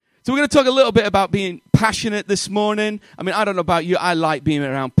So we're going to talk a little bit about being passionate this morning. I mean, I don't know about you. I like being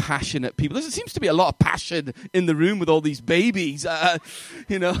around passionate people. There seems to be a lot of passion in the room with all these babies.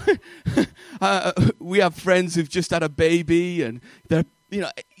 We have friends who've just had a baby, and they're,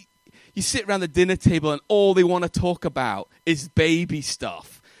 you sit around the dinner table and all they want to talk about is baby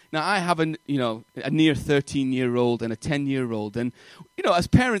stuff. Now, I have a near 13-year-old and a 10-year-old, and as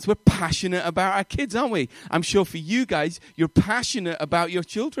parents, we're passionate about our kids, aren't we? I'm sure for you guys, you're passionate about your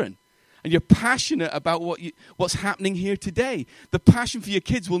children, and you're passionate about what's happening here today. The passion for your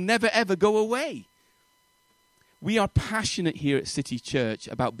kids will never, ever go away. We are passionate here at City Church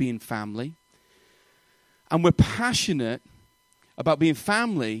about being family, and we're passionate about being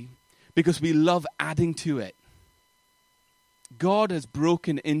family because we love adding to it. God has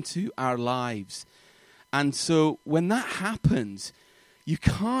broken into our lives, and so when that happens, you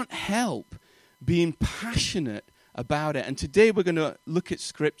can't help being passionate about it. And today we're going to look at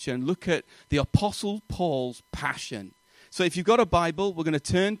Scripture and look at the Apostle Paul's passion. So if you've got a Bible, we're going to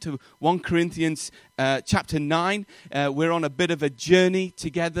turn to 1 Corinthians chapter 9. We're on a bit of a journey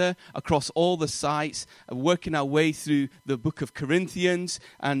together across all the sites, working our way through the book of Corinthians.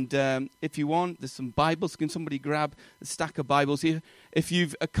 And if you want, there's some Bibles. Can somebody grab a stack of Bibles here? If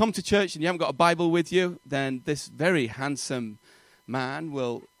you've come to church and you haven't got a Bible with you, then this very handsome man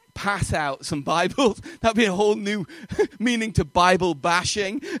will pass out some Bibles. That'd be a whole new meaning to Bible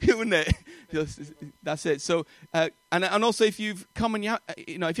bashing, wouldn't it? That's it. So, and also, if you've come and if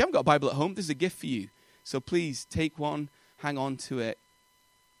you haven't got a Bible at home, this is a gift for you. So please take one, hang on to it,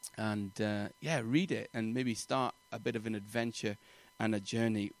 and read it, and maybe start a bit of an adventure and a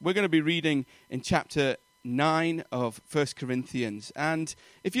journey. We're going to be reading in chapter 9 of 1 Corinthians. And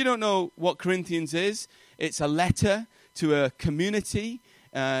if you don't know what Corinthians is, it's a letter to a community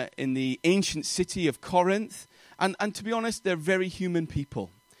in the ancient city of Corinth. And to be honest, they're very human people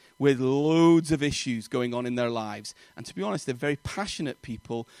with loads of issues going on in their lives. And to be honest, they're very passionate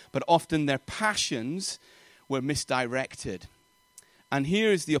people, but often their passions were misdirected. And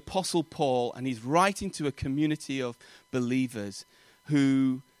here is the Apostle Paul, and he's writing to a community of believers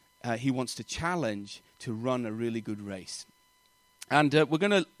who he wants to challenge to run a really good race. And we're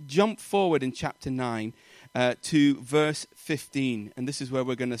going to jump forward in chapter 9 to verse 15. And this is where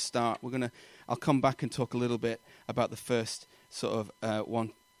we're going to start. I'll come back and talk a little bit about the first sort of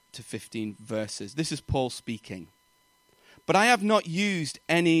 1 to 15 verses. This is Paul speaking. But I have not used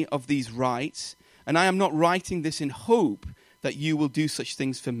any of these rights, and I am not writing this in hope that you will do such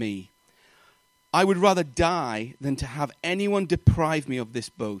things for me. I would rather die than to have anyone deprive me of this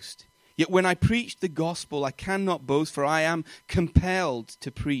boast. Yet when I preach the gospel, I cannot boast, for I am compelled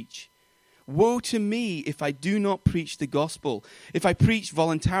to preach. Woe to me if I do not preach the gospel. If I preach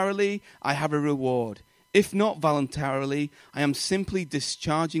voluntarily, I have a reward. If not voluntarily, I am simply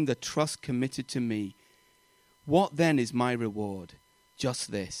discharging the trust committed to me. What then is my reward?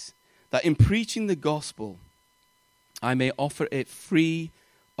 Just this, that in preaching the gospel, I may offer it free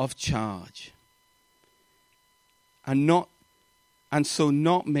of charge, and so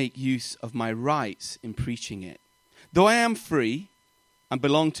not make use of my rights in preaching it. Though I am free and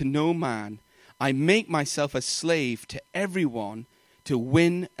belong to no man, I make myself a slave to everyone to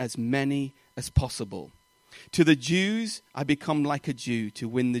win as many as possible. To the Jews, I become like a Jew to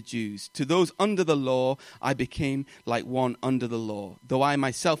win the Jews. To those under the law, I became like one under the law, though I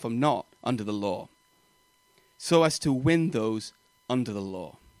myself am not under the law, so as to win those under the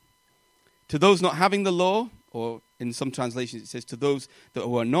law. To those not having the law, or in some translations it says to those that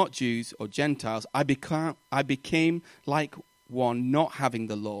were not Jews or Gentiles, I became like one not having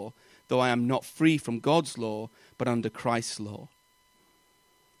the law, though I am not free from God's law, but under Christ's law,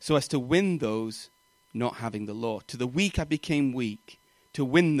 so as to win those not having the law. To the weak I became weak, to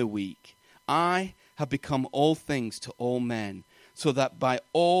win the weak. I have become all things to all men, so that by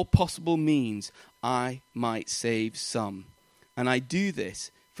all possible means I might save some. And I do this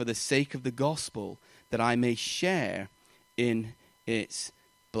for the sake of the gospel, that I may share in its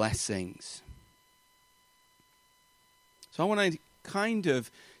blessings. So I want to kind of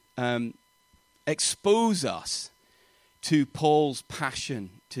expose us to Paul's passion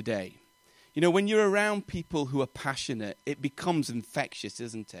today. When you're around people who are passionate, it becomes infectious,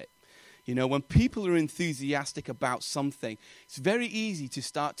 isn't it? When people are enthusiastic about something, it's very easy to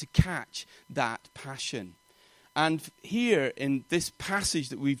start to catch that passion. And here in this passage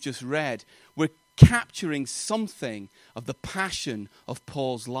that we've just read, we're capturing something of the passion of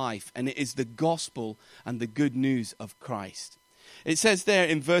Paul's life, and it is the gospel and the good news of Christ. It says there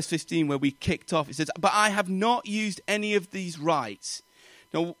in verse 15 where we kicked off, it says, but I have not used any of these rights.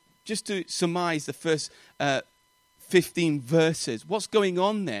 Now, just to surmise the first 15 verses, what's going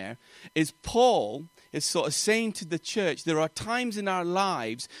on there is Paul is sort of saying to the church, there are times in our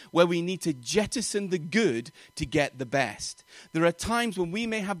lives where we need to jettison the good to get the best. There are times when we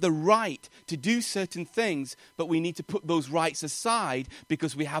may have the right to do certain things, but we need to put those rights aside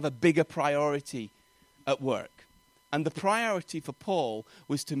because we have a bigger priority at work. And the priority for Paul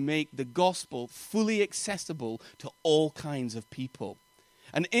was to make the gospel fully accessible to all kinds of people.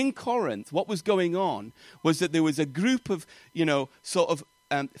 And in Corinth, what was going on was that there was a group of,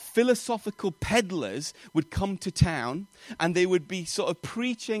 philosophical peddlers would come to town, and they would be sort of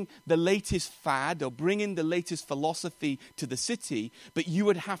preaching the latest fad or bringing the latest philosophy to the city, but you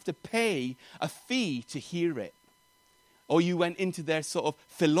would have to pay a fee to hear it. Or you went into their sort of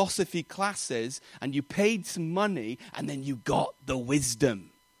philosophy classes and you paid some money and then you got the wisdom.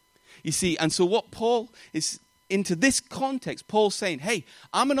 You see, and so what Paul is into this context, Paul's saying, hey,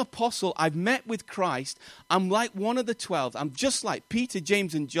 I'm an apostle. I've met with Christ. I'm like one of the 12. I'm just like Peter,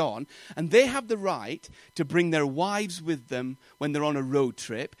 James, and John. And they have the right to bring their wives with them when they're on a road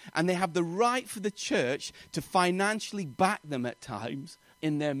trip. And they have the right for the church to financially back them at times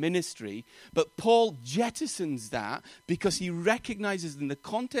in their ministry. But Paul jettisons that because he recognizes in the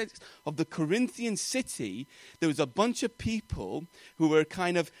context of the Corinthian city, there was a bunch of people who were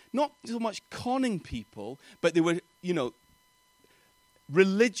kind of not so much conning people, but they were,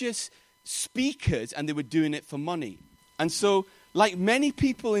 religious speakers, and they were doing it for money. And so, like many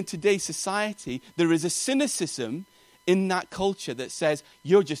people in today's society, there is a cynicism in that culture that says,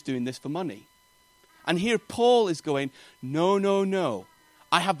 you're just doing this for money. And here Paul is going, no.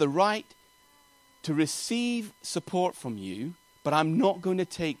 I have the right to receive support from you, but I'm not going to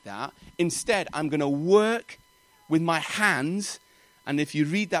take that. Instead, I'm going to work with my hands. And if you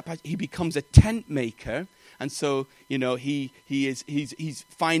read that, he becomes a tent maker. And so, he's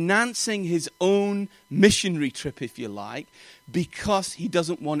financing his own missionary trip, if you like, because he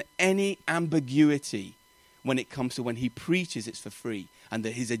doesn't want any ambiguity when it comes to when he preaches, it's for free. And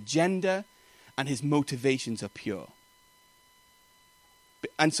that his agenda and his motivations are pure.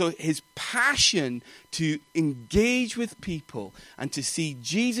 And so his passion to engage with people and to see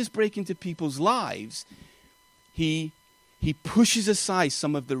Jesus break into people's lives, he pushes aside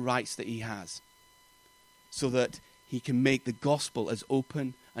some of the rights that he has so that he can make the gospel as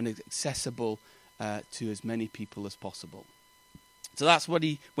open and as accessible to as many people as possible. So that's what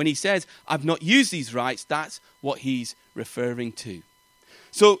when he says, I've not used these rights, that's what he's referring to.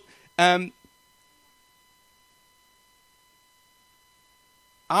 So,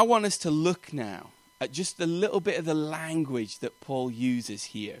 I want us to look now at just a little bit of the language that Paul uses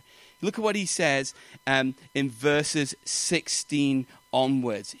here. Look at what he says in verses 16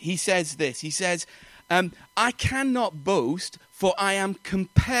 onwards. He says this. He says, I cannot boast, for I am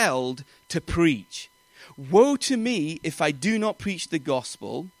compelled to preach. Woe to me if I do not preach the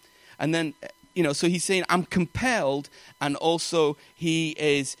gospel. And then, so he's saying, I'm compelled, and also he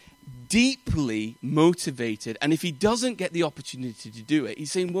is deeply motivated, and if he doesn't get the opportunity to do it,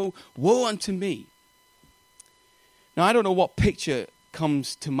 he's saying, woe unto me. Now, I don't know what picture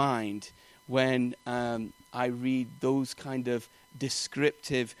comes to mind when I read those kind of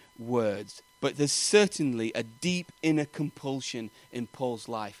descriptive words, but there's certainly a deep inner compulsion in Paul's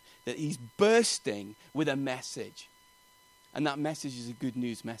life that he's bursting with a message, and that message is a good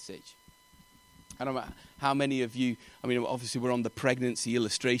news message. I don't know how many of you, obviously we're on the pregnancy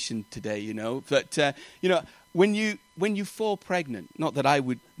illustration today, but, when you fall pregnant, not that I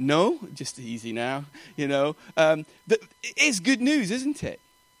would know, just easy now, it is good news, isn't it?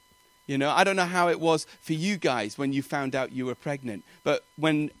 I don't know how it was for you guys when you found out you were pregnant, but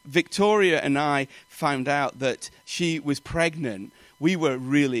when Victoria and I found out that she was pregnant, we were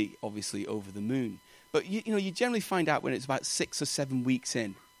really, obviously, over the moon. But, you generally find out when it's about 6 or 7 weeks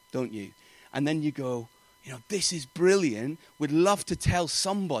in, don't you? And then you go, this is brilliant. We'd love to tell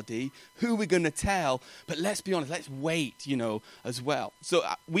somebody. Who we're going to tell? But let's be honest, let's wait, as well. So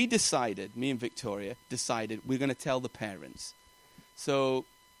we decided, me and Victoria decided, we're going to tell the parents. So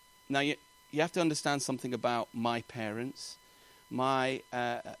now you have to understand something about my parents.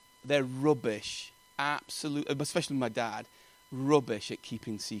 They're rubbish, absolutely, especially my dad, rubbish at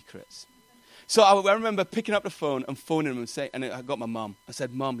keeping secrets. So I remember picking up the phone and phoning him and I got my mum. I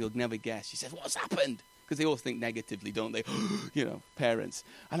said, Mum, you'll never guess. She said, what's happened? Because they always think negatively, don't they? Parents.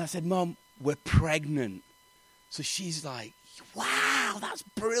 And I said, Mum, we're pregnant. So she's like, wow, that's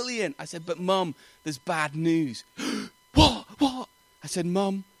brilliant. I said, but Mum, there's bad news. What? I said,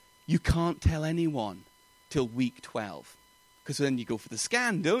 Mum, you can't tell anyone till week 12. Because then you go for the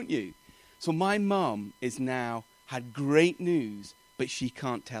scan, don't you? So my mum is now had great news, but she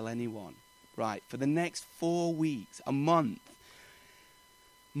can't tell anyone. right, for the next 4 weeks, a month,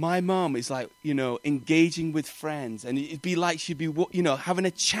 my mom is like, engaging with friends. And it'd be like she'd be, having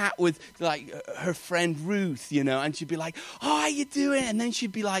a chat with like her friend Ruth, and she'd be like, oh, how you doing? And then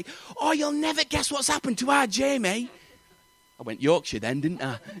she'd be like, oh, you'll never guess what's happened to our Jamie. I went Yorkshire then, didn't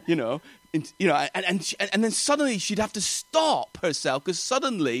I? And then suddenly she'd have to stop herself because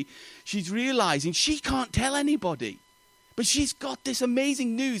suddenly she's realizing she can't tell anybody. But she's got this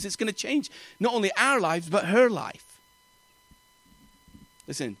amazing news that's going to change not only our lives, but her life.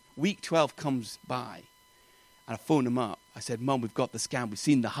 Listen, week 12 comes by, and I phoned him up. I said, Mum, we've got the scan. We've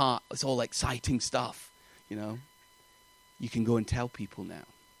seen the heart. It's all exciting stuff, You can go and tell people now.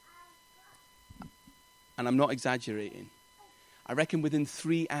 And I'm not exaggerating. I reckon within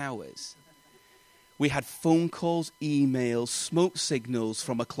 3 hours, we had phone calls, emails, smoke signals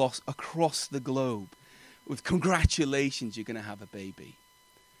from across the globe with congratulations, you're going to have a baby.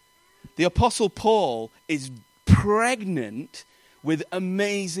 The Apostle Paul is pregnant with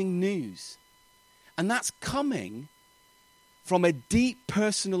amazing news. And that's coming from a deep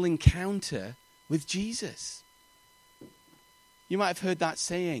personal encounter with Jesus. You might have heard that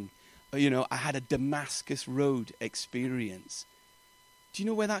saying, I had a Damascus Road experience. Do you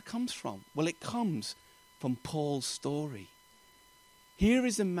know where that comes from? Well, it comes from Paul's story. Here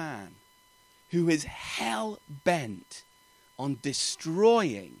is a man who is hell-bent on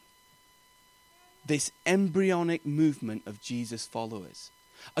destroying this embryonic movement of Jesus followers.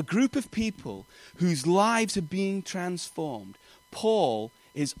 A group of people whose lives are being transformed. Paul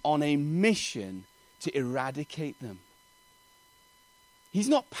is on a mission to eradicate them. He's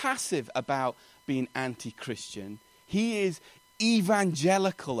not passive about being anti-Christian. He is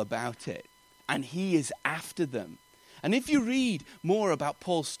evangelical about it. And he is after them. And if you read more about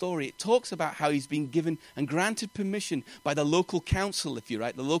Paul's story, it talks about how he's been given and granted permission by the local council, if you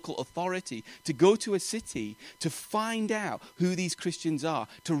like, the local authority, to go to a city to find out who these Christians are,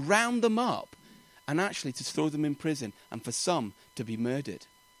 to round them up, and actually to throw them in prison, and for some to be murdered.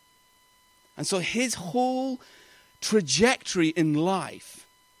 And so his whole trajectory in life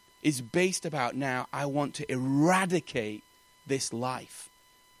is based about now, I want to eradicate this life.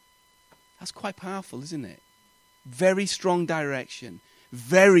 That's quite powerful, isn't it? Very strong direction,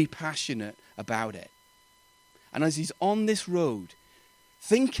 very passionate about it. And as he's on this road,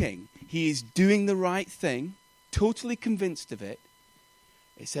 thinking he is doing the right thing, totally convinced of it,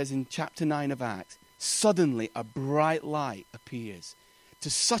 it says in chapter 9 of Acts, suddenly a bright light appears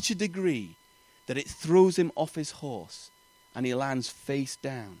to such a degree that it throws him off his horse and he lands face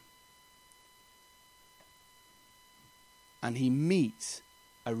down. And he meets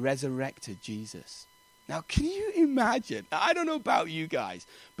a resurrected Jesus. Now, can you imagine? I don't know about you guys,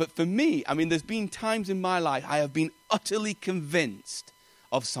 but for me, there's been times in my life I have been utterly convinced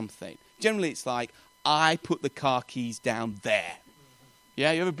of something. Generally, it's like, I put the car keys down there.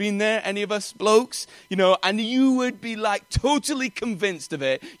 Yeah, you ever been there? Any of us blokes? And you would be like totally convinced of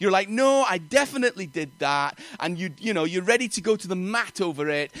it. You're like, no, I definitely did that. And you're ready to go to the mat over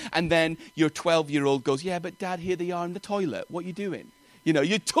it. And then your 12-year-old goes, yeah, but Dad, here they are in the toilet. What are you doing?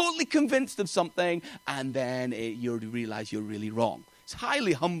 You're totally convinced of something, and then you realize you're really wrong. It's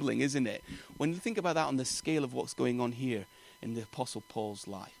highly humbling, isn't it? When you think about that on the scale of what's going on here in the Apostle Paul's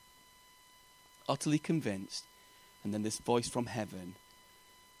life. Utterly convinced, and then this voice from heaven,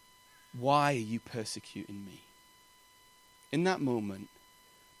 why are you persecuting me? In that moment,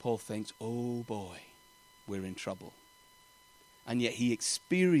 Paul thinks, oh boy, we're in trouble. And yet he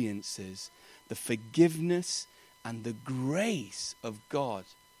experiences the forgiveness and the grace of God,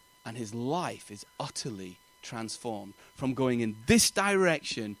 and his life is utterly transformed from going in this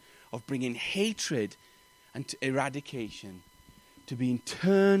direction of bringing hatred and to eradication to being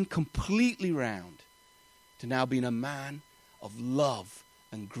turned completely round to now being a man of love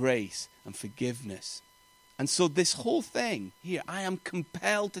and grace and forgiveness. And so this whole thing here, I am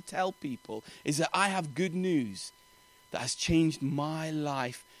compelled to tell people, is that I have good news that has changed my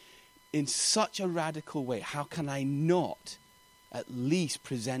life in such a radical way. How can I not at least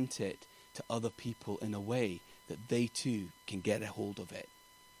present it to other people in a way that they too can get a hold of it?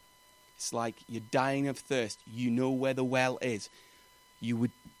 It's like you're dying of thirst. You know where the well is. You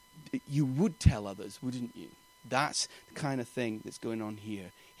would tell others, wouldn't you? That's the kind of thing that's going on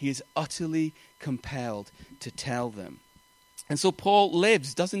here. He is utterly compelled to tell them. And so Paul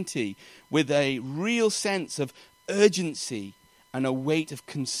lives, doesn't he, with a real sense of urgency and a weight of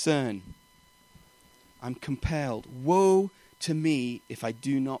concern. I'm compelled. Woe to me if I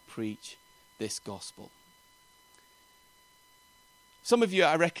do not preach this gospel. Some of you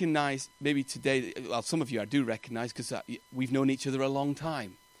I recognize maybe today, well, some of you I do recognize because we've known each other a long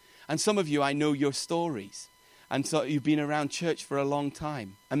time. And some of you, I know your stories. And so you've been around church for a long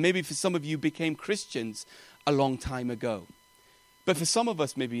time. And maybe for some of you became Christians a long time ago. But for some of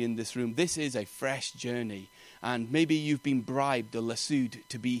us maybe in this room, this is a fresh journey. And maybe you've been bribed or lassoed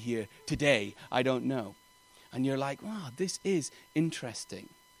to be here today. I don't know. And you're like, wow, this is interesting.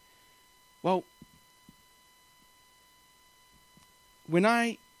 Well, when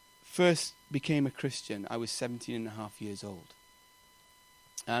I first became a Christian, I was 17 and a half years old.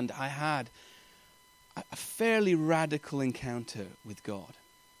 And I had a fairly radical encounter with God.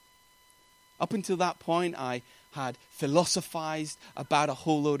 Up until that point, I had philosophized about a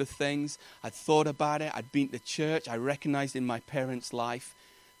whole load of things. I'd thought about it. I'd been to church. I recognized in my parents' life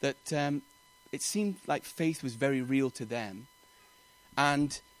that it seemed like faith was very real to them.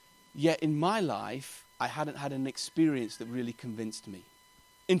 And yet in my life, I hadn't had an experience that really convinced me.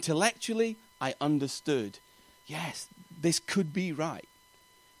 Intellectually, I understood, yes, this could be right.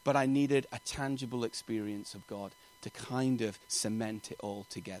 But I needed a tangible experience of God to kind of cement it all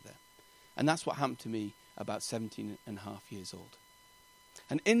together. And that's what happened to me about 17 and a half years old.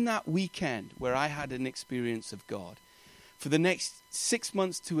 And in that weekend where I had an experience of God, for the next 6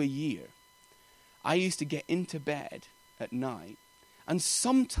 months to a year, I used to get into bed at night, and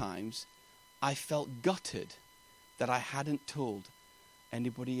sometimes I felt gutted that I hadn't told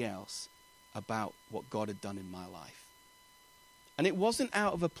anybody else about what God had done in my life. And it wasn't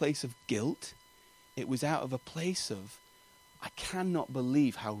out of a place of guilt. It was out of a place of, I cannot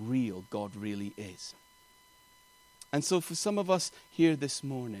believe how real God really is. And so for some of us here this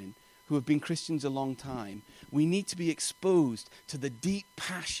morning who have been Christians a long time, we need to be exposed to the deep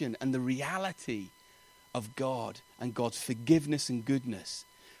passion and the reality of God and God's forgiveness and goodness.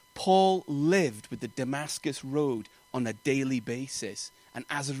 Paul lived with the Damascus Road on a daily basis. And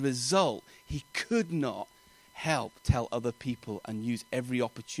as a result, he could not help tell other people and use every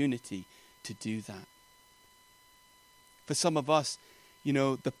opportunity to do that. For some of us, you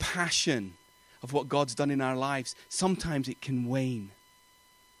know, the passion of what God's done in our lives, sometimes it can wane.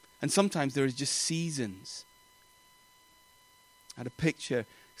 And sometimes there is just seasons. I had a picture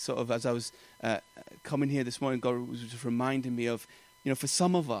sort of as I was coming here this morning, God was just reminding me of, you know, for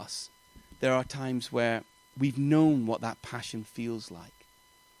some of us, there are times where we've known what that passion feels like.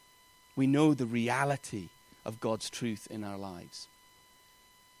 We know the reality of God's truth in our lives.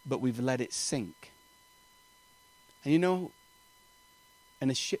 But we've let it sink. And you know,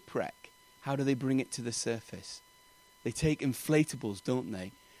 in a shipwreck, how do they bring it to the surface? They take inflatables, don't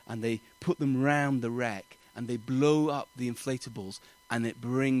they? And they put them round the wreck and they blow up the inflatables and it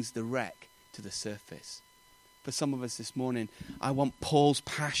brings the wreck to the surface. For some of us this morning, I want Paul's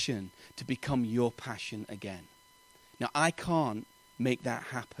passion to become your passion again. Now, I can't make that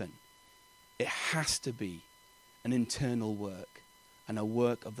happen. It has to be an internal work and a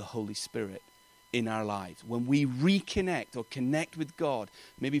work of the Holy Spirit in our lives. When we reconnect or connect with God,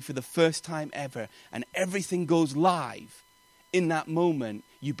 maybe for the first time ever, and everything goes live, in that moment,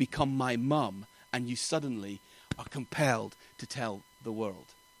 you become my mum, and you suddenly are compelled to tell the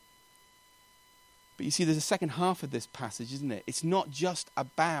world. But you see, there's a second half of this passage, isn't it? It's not just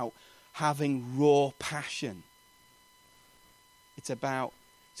about having raw passion. It's about,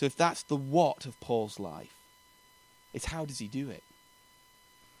 so if that's the what of Paul's life, it's how does he do it?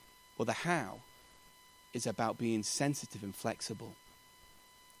 Well, the how is about being sensitive and flexible.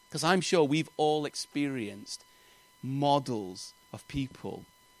 Because I'm sure we've all experienced models of people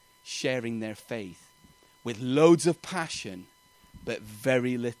sharing their faith with loads of passion, but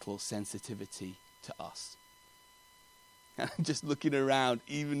very little sensitivity to us. I'm just looking around,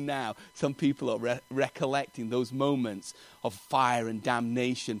 even now, some people are recollecting those moments of fire and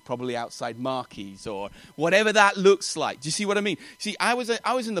damnation, probably outside Marquis or whatever that looks like. Do you see what I mean? See, I was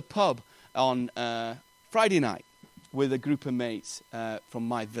in the pub on Friday night with a group of mates from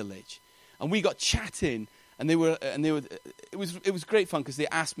my village, and we got chatting, and it was great fun because they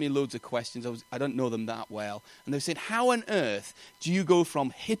asked me loads of questions. I don't know them that well, and they said, "How on earth do you go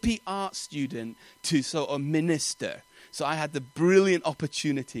from hippie art student to sort of minister?" So I had the brilliant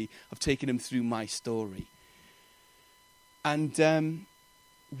opportunity of taking them through my story, and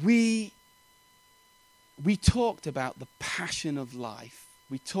we talked about the passion of life.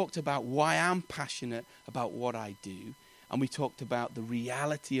 We talked about why I'm passionate about what I do. And we talked about the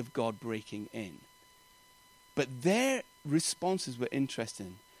reality of God breaking in. But their responses were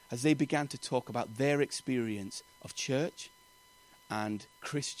interesting as they began to talk about their experience of church and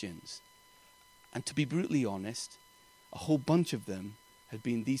Christians. And to be brutally honest, a whole bunch of them had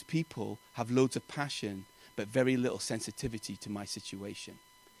been, these people have loads of passion, but very little sensitivity to my situation.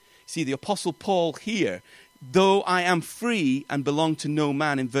 See, the Apostle Paul here, though I am free and belong to no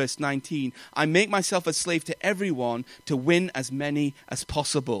man, in verse 19, I make myself a slave to everyone to win as many as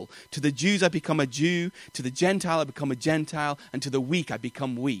possible. To the Jews I become a Jew, to the Gentile I become a Gentile, and to the weak I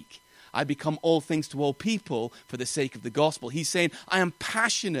become weak. I become all things to all people for the sake of the gospel. He's saying, I am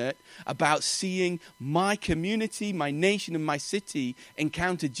passionate about seeing my community, my nation, and my city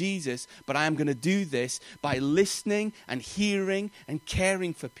encounter Jesus, but I am going to do this by listening and hearing and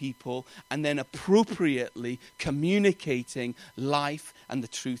caring for people and then appropriately communicating life and the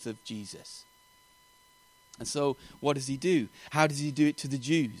truth of Jesus. And so, what does he do? How does he do it to the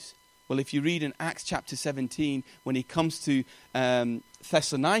Jews? Well, if you read in Acts chapter 17, when he comes to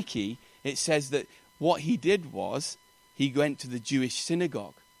Thessaloniki, it says that what he did was he went to the Jewish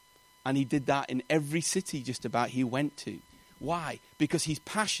synagogue. And he did that in every city just about he went to. Why? Because he's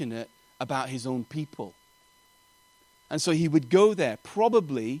passionate about his own people. And so he would go there,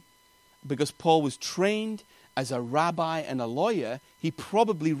 probably because Paul was trained as a rabbi and a lawyer. He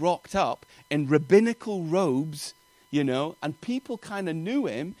probably rocked up in rabbinical robes, you know, and people kind of knew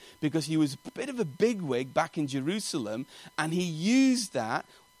him because he was a bit of a bigwig back in Jerusalem, and he used that,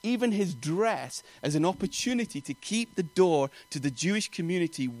 even his dress, as an opportunity to keep the door to the Jewish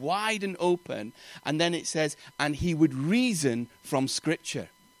community wide and open. And then it says, and he would reason from Scripture.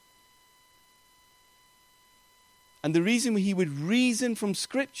 And the reason he would reason from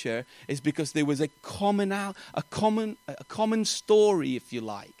Scripture is because there was a common story, if you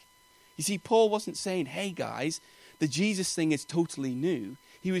like. You see, Paul wasn't saying, hey guys, the Jesus thing is totally new.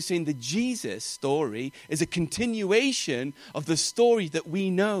 He was saying the Jesus story is a continuation of the story that we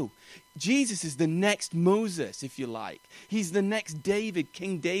know. Jesus is the next Moses, if you like. He's the next David,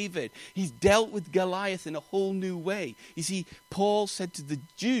 King David. He's dealt with Goliath in a whole new way. You see, Paul said to the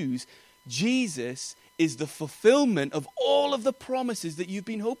Jews, Jesus is the fulfillment of all of the promises that you've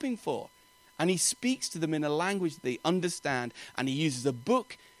been hoping for. And he speaks to them in a language they understand, and he uses a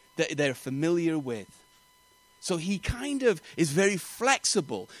book that they're familiar with. So he kind of is very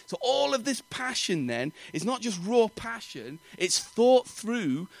flexible. So all of this passion then is not just raw passion. It's thought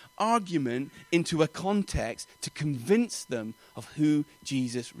through argument into a context to convince them of who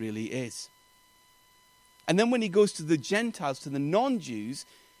Jesus really is. And then when he goes to the Gentiles, to the non-Jews,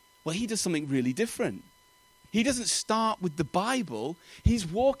 well, he does something really different. He doesn't start with the Bible. He's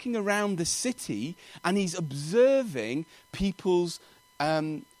walking around the city and he's observing people's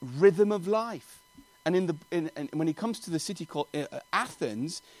rhythm of life. And when he comes to the city called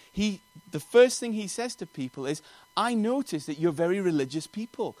Athens, the first thing he says to people is, I notice that you're very religious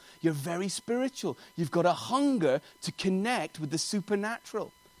people. You're very spiritual. You've got a hunger to connect with the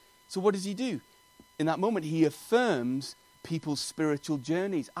supernatural. So what does he do? In that moment, he affirms people's spiritual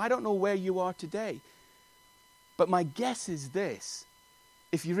journeys. I don't know where you are today, but my guess is this.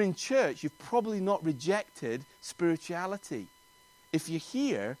 If you're in church, you've probably not rejected spirituality. If you're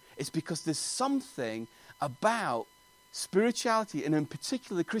here, it's because there's something about spirituality, and in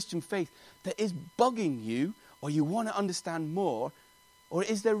particular the Christian faith, that is bugging you, or you want to understand more, or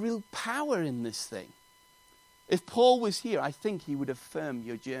is there real power in this thing? If Paul was here, I think he would affirm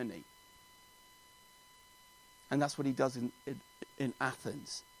your journey. And that's what he does in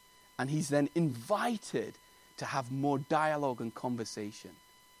Athens. And he's then invited to have more dialogue and conversation.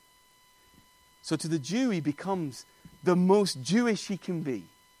 So to the Jew, he becomes the most Jewish he can be.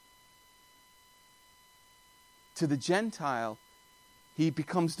 To the Gentile, he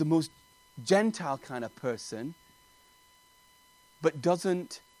becomes the most Gentile kind of person, but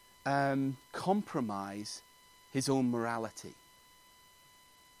doesn't compromise his own morality.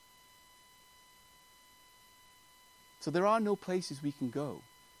 So there are no places we can go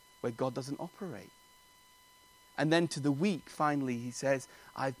where God doesn't operate. And then to the weak, finally, he says,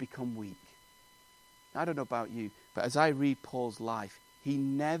 I've become weak. I don't know about you, but as I read Paul's life, he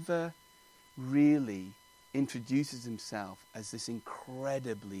never really introduces himself as this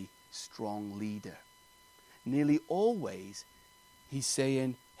incredibly strong leader. Nearly always, he's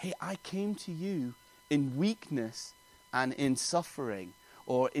saying, hey, I came to you in weakness and in suffering,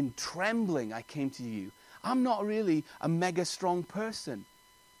 or in trembling I came to you. I'm not really a mega strong person.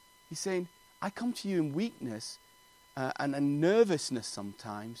 He's saying, I come to you in weakness and nervousness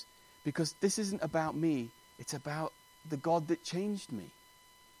sometimes, because this isn't about me. It's about the God that changed me.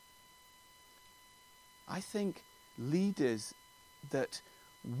 I think leaders that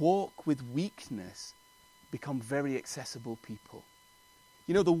walk with weakness become very accessible people.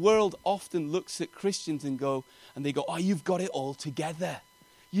 You know, the world often looks at Christians and they go, oh, you've got it all together.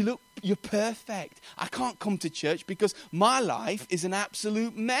 You're perfect. I can't come to church because my life is an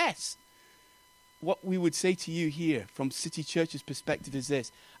absolute mess. what we would say to you here from City Church's perspective is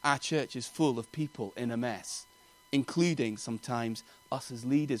this: our church is full of people in a mess, including sometimes us as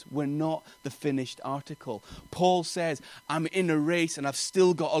leaders. We're not the finished article. Paul says, I'm in a race and I've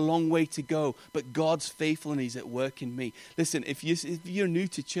still got a long way to go, but God's faithful and he's at work in me. Listen, if you're new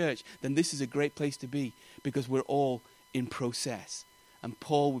to church, then this is a great place to be, because we're all in process. And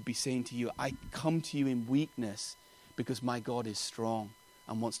Paul would be saying to you, I come to you in weakness because my God is strong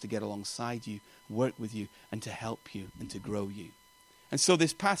and wants to get alongside you, work with you, and to help you and to grow you. And so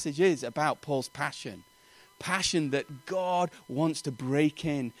this passage is about Paul's passion that God wants to break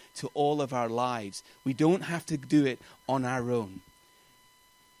in to all of our lives. We don't have to do it on our own.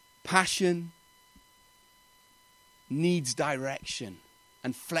 Passion needs direction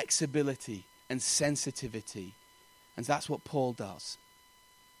and flexibility and sensitivity. And that's what Paul does.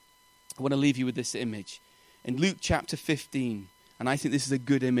 I want to leave you with this image. In Luke chapter 15, and I think this is a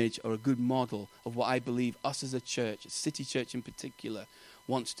good image or a good model of what I believe us as a church, City Church in particular,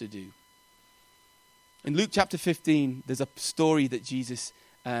 wants to do. In Luke chapter 15, there's a story that Jesus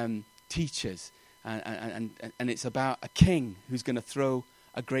teaches, and it's about a king who's going to throw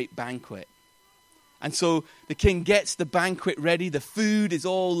a great banquet. And so the king gets the banquet ready, the food is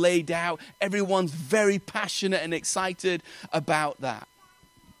all laid out, everyone's very passionate and excited about that.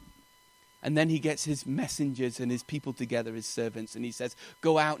 And then he gets his messengers and his people together, his servants, and he says,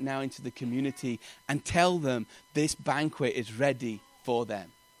 go out now into the community and tell them this banquet is ready for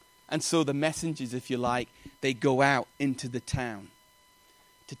them. And so the messengers, if you like, they go out into the town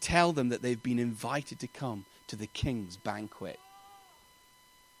to tell them that they've been invited to come to the king's banquet.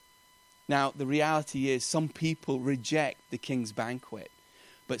 Now, the reality is some people reject the king's banquet,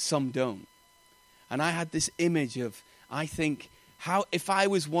 but some don't. And I had this image of, I think, how if I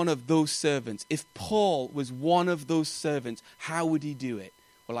was one of those servants, if Paul was one of those servants, how would he do it?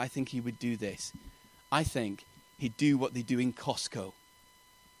 Well, I think he would do this. I think he'd do what they do in Costco.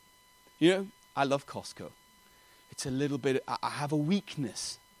 You know, I love Costco. It's a little bit, I have a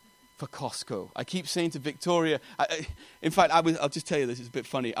weakness for Costco. I keep saying to Victoria, in fact, I'll just tell you this, it's a bit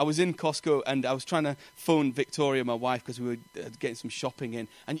funny. I was in Costco and I was trying to phone Victoria, my wife, because we were getting some shopping in.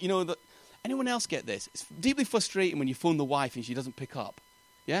 And you know, anyone else get this? It's deeply frustrating when you phone the wife and she doesn't pick up.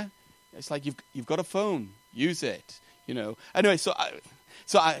 Yeah? It's like you've got a phone, use it, you know. Anyway, so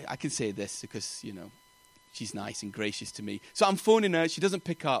I can say this because, you know, she's nice and gracious to me. So I'm phoning her. She doesn't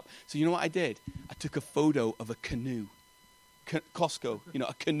pick up. So you know what I did? I took a photo of a canoe. Costco, you know,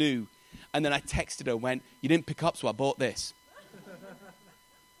 a canoe. And then I texted her, went, you didn't pick up, so I bought this.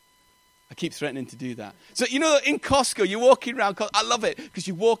 I keep threatening to do that. So, you know, in Costco, you're walking around. I love it because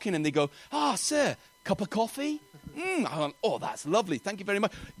you walk in and they go, sir, cup of coffee? I went, oh, that's lovely. Thank you very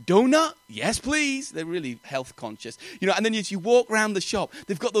much. Donut? Yes, please. They're really health conscious. You know, and then as you walk around the shop,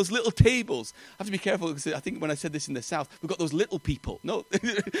 they've got those little tables. I have to be careful because I think when I said this in the South, we've got those little people. No,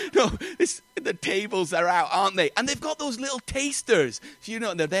 the tables are out, aren't they? And they've got those little tasters. So, you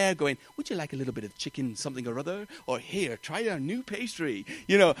know, and they're there going, would you like a little bit of chicken something or other? Or here, try our new pastry.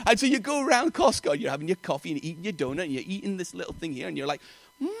 You know, and so you go around Costco, you're having your coffee and eating your donut and you're eating this little thing here and you're like,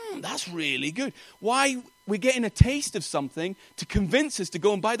 that's really good. Why? We're getting a taste of something to convince us to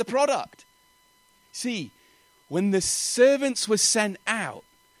go and buy the product. See, when the servants were sent out,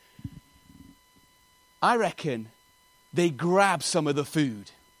 I reckon they grabbed some of the food.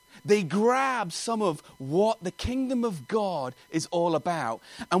 They grabbed some of what the kingdom of God is all about.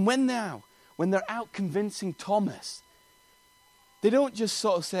 And when they're out convincing Thomas, they don't just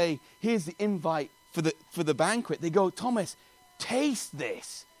sort of say, here's the invite for the banquet. They go, Thomas, taste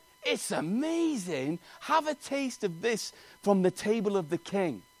this. It's amazing. Have a taste of this from the table of the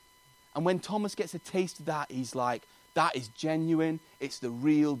king. And when Thomas gets a taste of that, he's like, that is genuine. It's the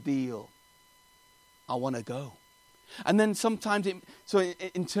real deal. I want to go. And then sometimes,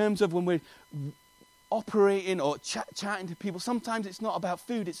 in terms of when we're operating or chatting to people, sometimes it's not about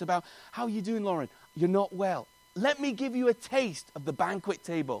food. It's about, how are you doing, Lauren? You're not well. Let me give you a taste of the banquet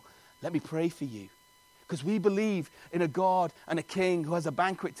table. Let me pray for you. Because we believe in a God and a king who has a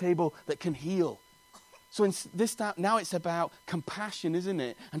banquet table that can heal. So in this time, now it's about compassion, isn't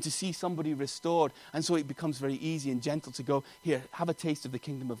it? And to see somebody restored. And so it becomes very easy and gentle to go, here, have a taste of the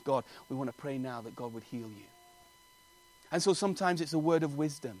kingdom of God. We want to pray now that God would heal you. And so sometimes it's a word of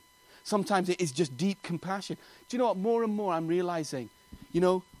wisdom. Sometimes it is just deep compassion. Do you know what? More and more I'm realizing, you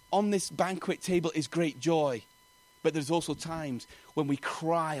know, on this banquet table is great joy. But there's also times when we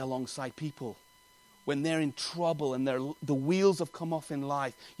cry alongside people. When they're in trouble and the wheels have come off in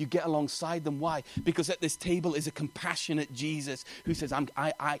life, you get alongside them. Why? Because at this table is a compassionate Jesus who says,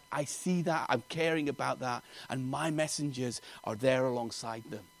 I see that, I'm caring about that, and my messengers are there alongside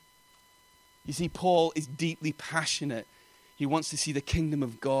them. You see, Paul is deeply passionate. He wants to see the kingdom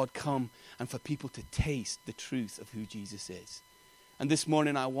of God come and for people to taste the truth of who Jesus is. And this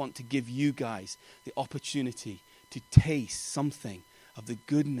morning I want to give you guys the opportunity to taste something of the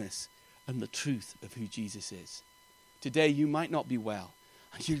goodness and the truth of who Jesus is. Today you might not be well,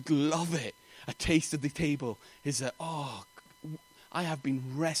 and you'd love it. A taste of the table is that, I have been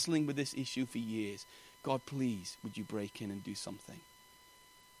wrestling with this issue for years. God, please, would you break in and do something?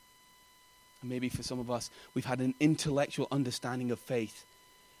 And maybe for some of us, we've had an intellectual understanding of faith,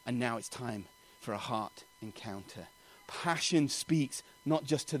 and now it's time for a heart encounter. Passion speaks not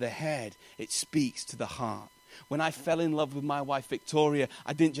just to the head, it speaks to the heart. When I fell in love with my wife, Victoria,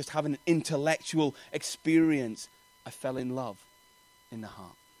 I didn't just have an intellectual experience. I fell in love in the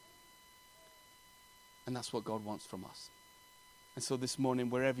heart. And that's what God wants from us. And so this morning,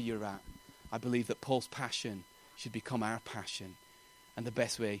 wherever you're at, I believe that Paul's passion should become our passion. And the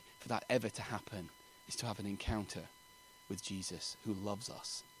best way for that ever to happen is to have an encounter with Jesus, who loves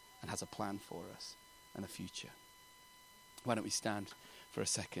us and has a plan for us and a future. Why don't we stand for a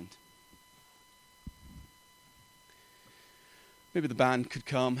second? Maybe the band could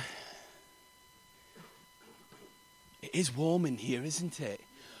come. It is warm in here, isn't it?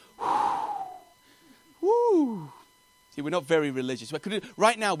 Woo! See, we're not very religious.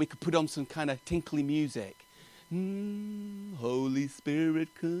 Right now, we could put on some kind of tinkly music. Holy Spirit,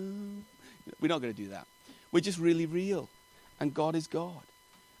 come. We're not going to do that. We're just really real. And God is God.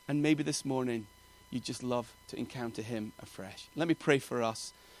 And maybe this morning, you just love to encounter him afresh. Let me pray for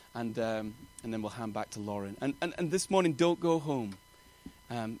us, and then we'll hand back to Lauren. And this morning, don't go home.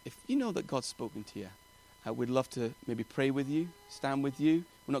 If you know that God's spoken to you, we'd love to maybe pray with you, stand with you.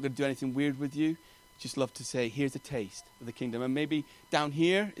 We're not going to do anything weird with you. Just love to say, here's a taste of the kingdom. And maybe down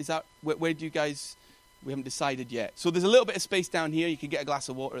here, is that, where do you guys, we haven't decided yet. So there's a little bit of space down here. You can get a glass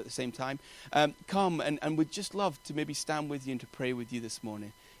of water at the same time. Come, and we'd just love to maybe stand with you and to pray with you this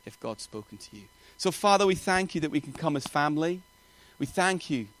morning, if God's spoken to you. So Father, we thank you that we can come as family. We thank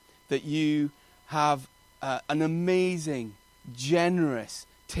you that you have an amazing, generous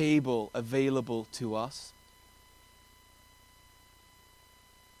table available to us.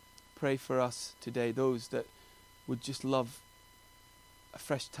 Pray for us today, those that would just love a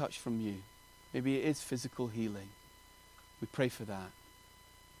fresh touch from you. Maybe it is physical healing. We pray for that.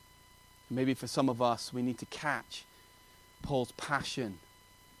 Maybe for some of us, we need to catch Paul's passion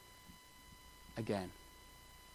again.